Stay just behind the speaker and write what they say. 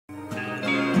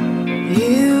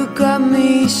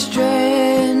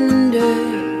stranded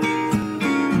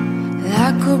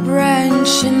like a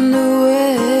branch in the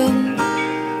wind.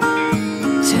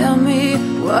 Tell me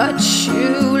what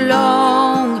you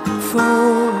long for.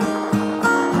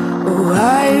 Oh,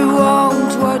 I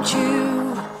want what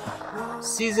you.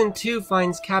 Season 2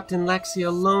 finds Captain Lexi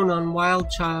alone on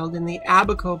WildChild in the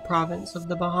Abaco province of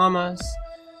the Bahamas.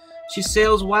 She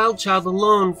sails WildChild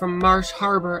alone from Marsh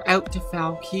Harbor out to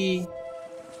Fowl Cay.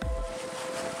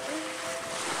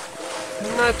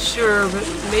 I'm not sure, but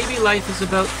maybe life is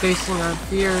about facing our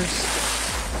fears.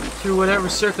 Through whatever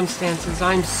circumstances,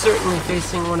 I'm certainly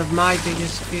facing one of my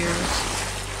biggest fears.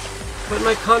 But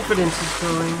my confidence is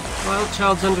growing.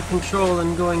 WildChild's under control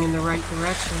and going in the right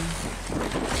direction.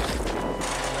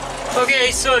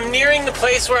 Okay, so I'm nearing the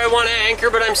place where I want to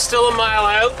anchor, but I'm still a mile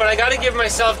out, but I gotta give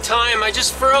myself time. I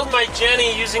just furled my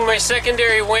Jenny using my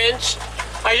secondary winch.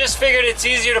 I just figured it's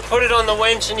easier to put it on the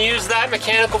winch and use that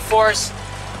mechanical force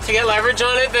to get leverage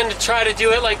on it than to try to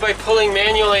do it like by pulling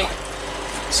manually.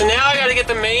 So now I gotta get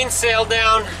the mainsail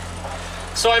down.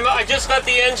 So I just got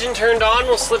the engine turned on.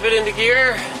 We'll slip it into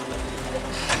gear.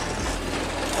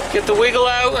 Get the wiggle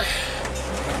out.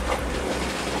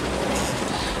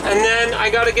 And then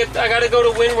I gotta go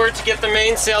to windward to get the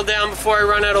mainsail down before I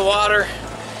run out of water.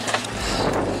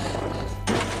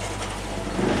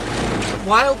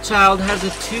 WildChild has a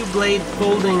 2-blade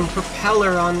folding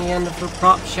propeller on the end of her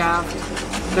prop shaft.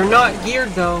 They're not geared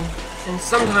though, and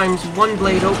sometimes one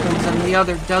blade opens and the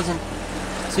other doesn't.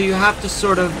 So you have to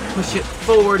sort of push it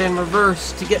forward and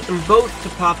reverse to get them both to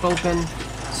pop open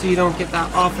so you don't get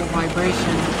that awful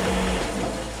vibration.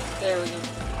 There we go.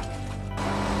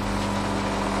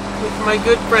 With my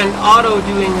good friend Otto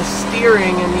doing the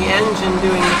steering and the engine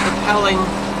doing the propelling,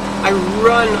 I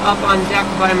run up on deck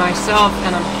by myself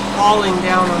and I'm hauling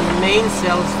down on the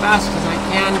mainsail as fast as I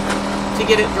can to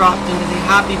get it dropped into the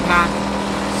happy pack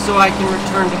so I can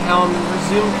return to helm and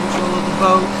resume control of the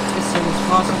boat as soon as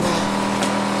possible.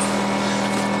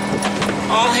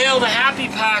 All hail the happy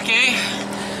pack, eh?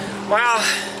 Wow.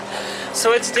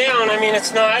 So it's down. I mean,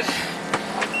 it's not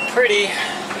pretty.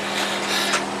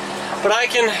 But I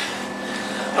can,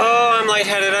 oh, I'm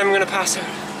lightheaded, I'm gonna pass out.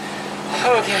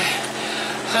 Okay.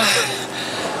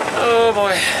 Oh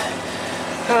boy.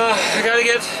 I gotta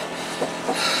get,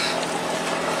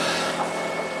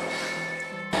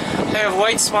 I have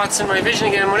white spots in my vision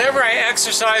again. Whenever I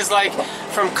exercise, like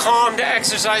from calm to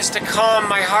exercise to calm,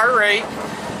 my heart rate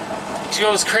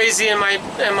goes crazy and my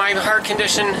heart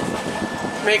condition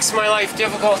makes my life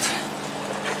difficult.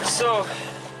 So,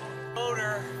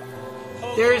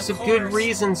 there is a good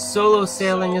reason solo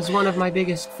sailing is one of my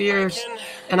biggest fears,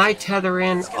 and I tether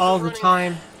in all the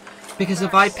time, because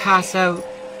if I pass out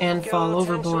and fall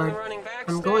overboard,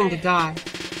 I'm going to die.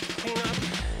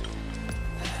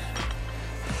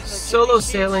 Solo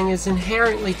sailing is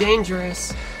inherently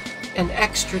dangerous, and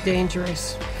extra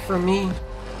dangerous for me.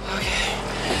 Okay,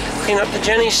 clean up the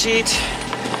Jenny sheet,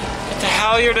 get the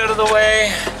halyard out of the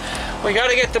way. We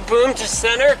gotta get the boom to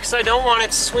center, because I don't want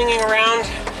it swinging around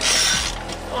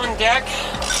on deck.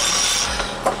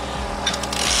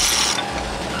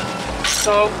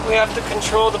 So we have to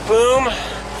control the boom.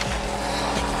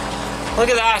 Look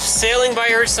at that, sailing by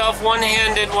herself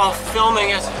one-handed while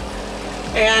filming it.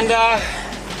 And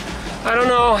I don't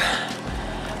know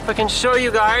if I can show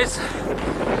you guys.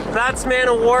 That's Man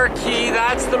of War Key,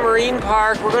 that's the marine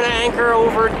park. We're gonna anchor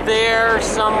over there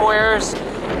somewheres,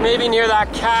 maybe near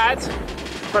that cat.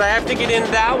 But I have to get in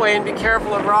that way and be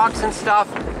careful of rocks and stuff.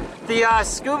 The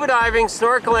scuba diving,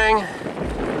 snorkeling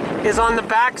is on the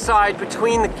backside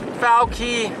between the Fowl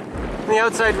Cay and the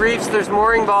outside reefs. There's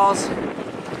mooring balls.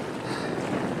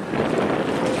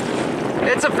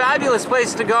 It's a fabulous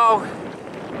place to go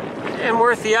and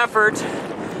worth the effort,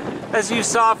 as you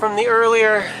saw from the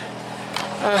earlier,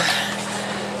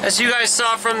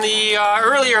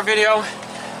 earlier video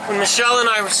when Michelle and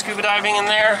I were scuba diving in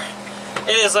there.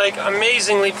 It is like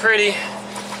amazingly pretty.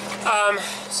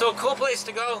 So a cool place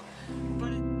to go.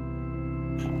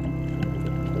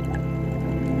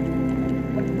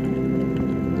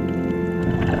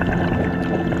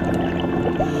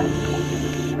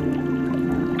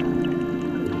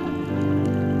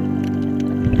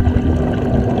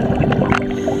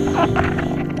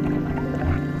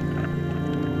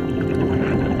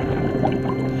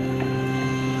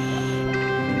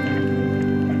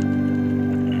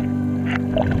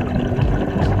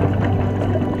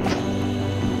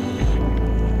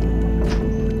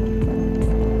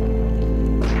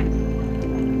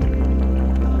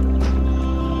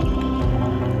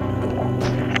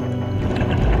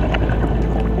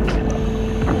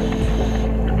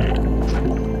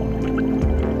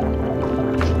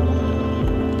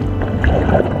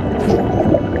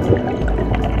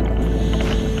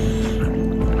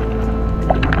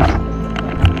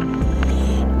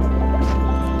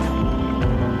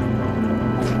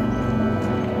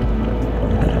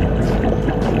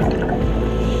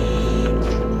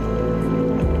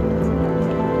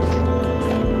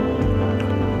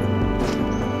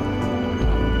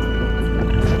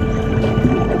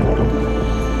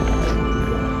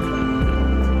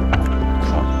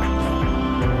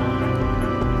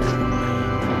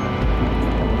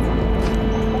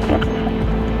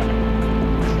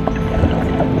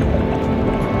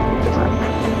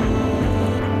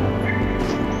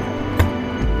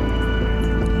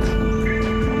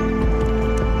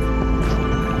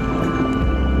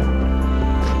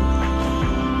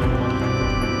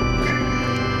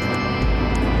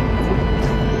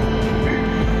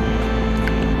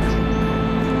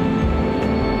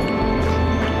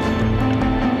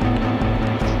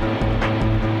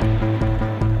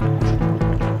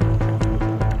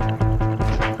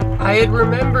 I had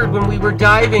remembered when we were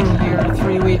diving here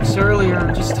 3 weeks earlier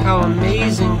just how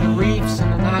amazing the reefs in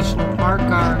the national park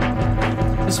are.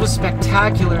 This was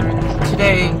spectacular, and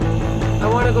today I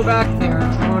want to go back there.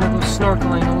 I want to go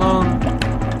snorkeling alone.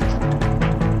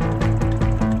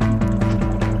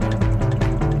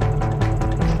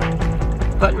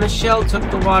 But Michelle took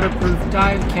the waterproof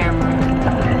dive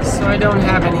camera, so I don't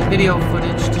have any video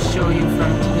footage to show you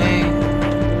from today.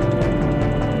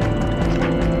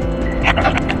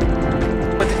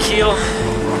 With the keel,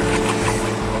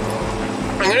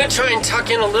 I'm going to try and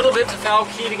tuck in a little bit to Fowl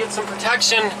Cay to get some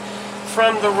protection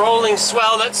from the rolling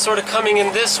swell that's sort of coming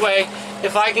in this way.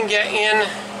 If I can get in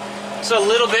so a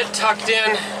little bit tucked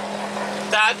in,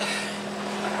 that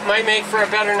might make for a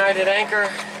better night at anchor.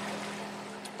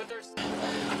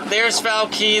 But there's Fowl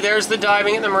Cay, there's the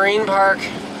diving at the marine park,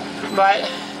 but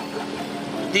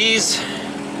these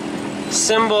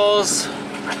symbols,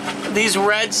 these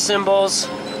red symbols,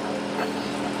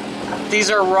 these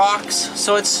are rocks,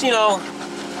 so it's, you know,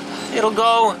 it'll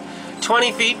go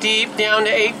 20 feet deep down to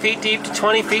 8 feet deep to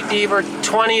 20 feet deep, or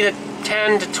 20 to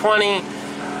 10 to 20,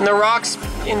 and the rocks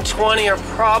in 20 are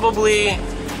probably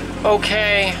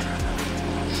okay.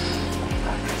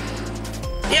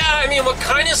 Yeah, I mean, what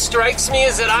kind of strikes me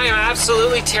is that I am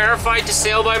absolutely terrified to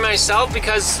sail by myself,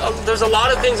 because there's a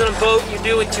lot of things on a boat you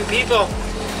do with two people.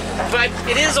 But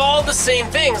it is all the same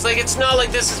things. Like, it's not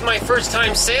like this is my first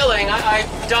time sailing.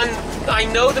 I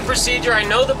know the procedure, I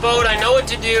know the boat, I know what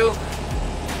to do,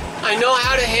 I know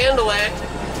how to handle it.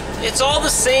 It's all the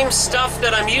same stuff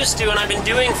that I'm used to and I've been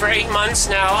doing for 8 months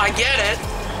now. I get it.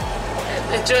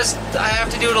 It just, I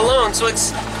have to do it alone. So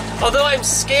it's, although I'm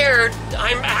scared,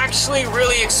 I'm actually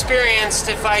really experienced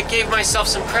if I give myself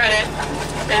some credit.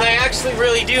 And I actually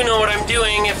really do know what I'm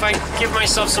doing if I give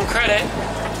myself some credit.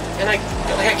 And I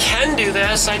can do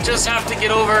this. I just have to get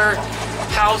over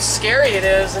how scary it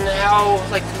is and how,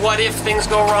 like, what if things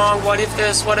go wrong, what if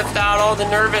this, what if that, all the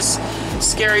nervous,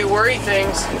 scary, worry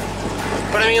things.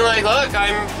 But I mean, like, look,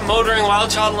 I'm motoring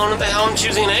WildChild alone at the helm,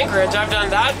 choosing an anchorage. I've done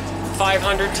that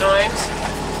 500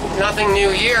 times. Nothing new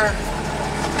here.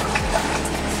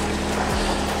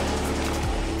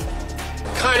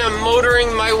 Kind of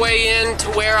motoring my way in to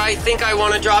where I think I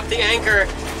want to drop the anchor.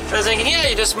 I was thinking, yeah,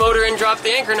 you just motor in, drop the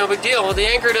anchor, no big deal. Well, the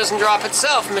anchor doesn't drop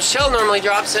itself. Michelle normally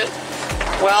drops it.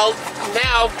 Well,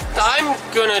 now I'm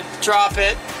gonna drop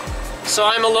it, so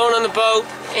I'm alone on the boat,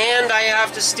 and I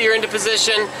have to steer into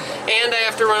position, and I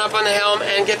have to run up on the helm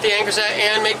and get the anchor set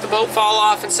and make the boat fall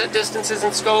off and set distances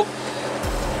and scope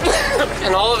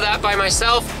and all of that by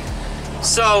myself.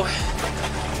 So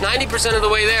 90% of the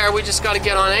way there, we just got to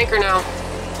get on anchor now.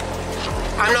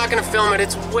 I'm not going to film it,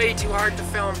 it's way too hard to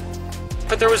film.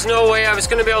 But there was no way I was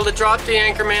going to be able to drop the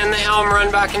anchor, man the helm, run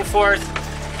back and forth,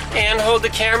 and hold the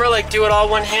camera, like do it all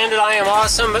one-handed. I am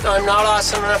awesome, but I'm not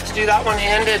awesome enough to do that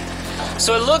one-handed.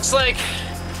 So it looks like,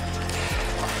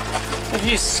 if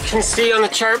you can see on the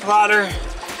chart plotter,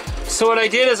 so what I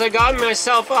did is I got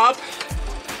myself up,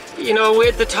 you know,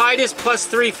 with the tide is plus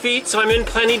 3 feet, so I'm in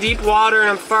plenty deep water and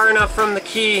I'm far enough from the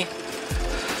quay.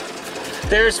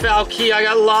 There's Fowl Cay. I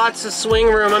got lots of swing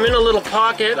room. I'm in a little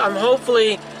pocket. I'm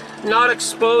hopefully not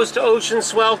exposed to ocean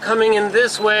swell coming in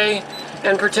this way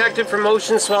and protected from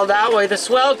ocean swell that way. The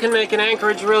swell can make an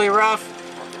anchorage really rough.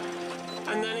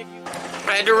 And then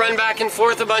I had to run back and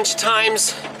forth a bunch of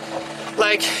times,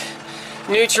 like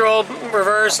neutral,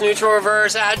 reverse,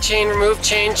 add chain, remove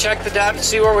chain, check the depth,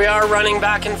 see where we are, running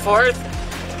back and forth.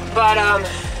 But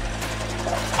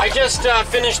I just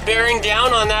finished bearing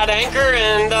down on that anchor,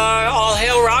 and all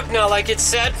hail rock now. Like it's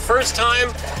set, first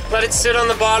time, let it sit on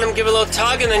the bottom, give it a little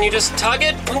tug, and then you just tug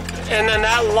it, and then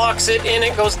that locks it in,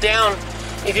 it goes down.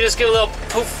 If you just give a little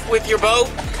poof with your boat,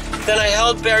 then I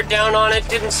held, bared down on it,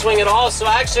 didn't swing at all. So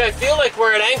actually I feel like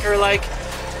we're at anchor, like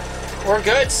we're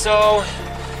good. So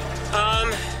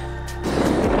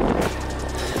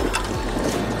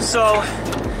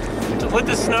to put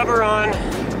the snubber on,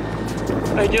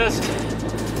 I just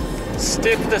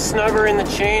stick the snubber in the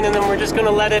chain, and then we're just gonna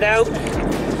let it out.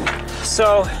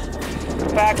 So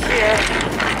back here,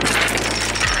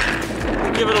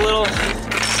 give it a little,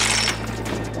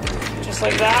 just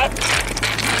like that.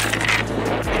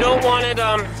 You don't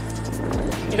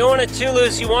want it too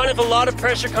loose. You want, if a lot of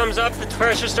pressure comes up, the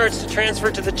pressure starts to transfer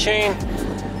to the chain.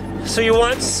 So you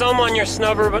want some on your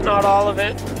snubber, but not all of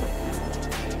it.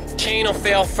 Chain will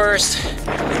fail first.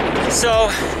 So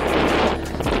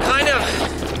kind of,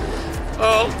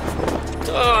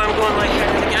 I'm going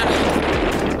lightheaded again.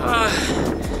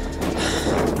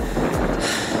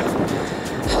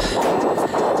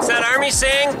 It's that army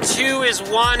saying, 2 is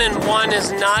 1 and 1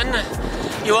 is none.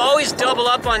 You always double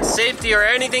up on safety, or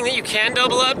anything that you can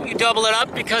double up, you double it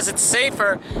up because it's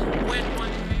safer.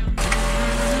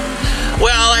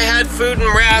 Well, I had food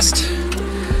and rest.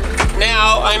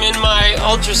 Now I'm in my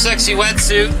ultra sexy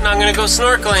wetsuit and I'm gonna go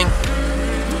snorkeling.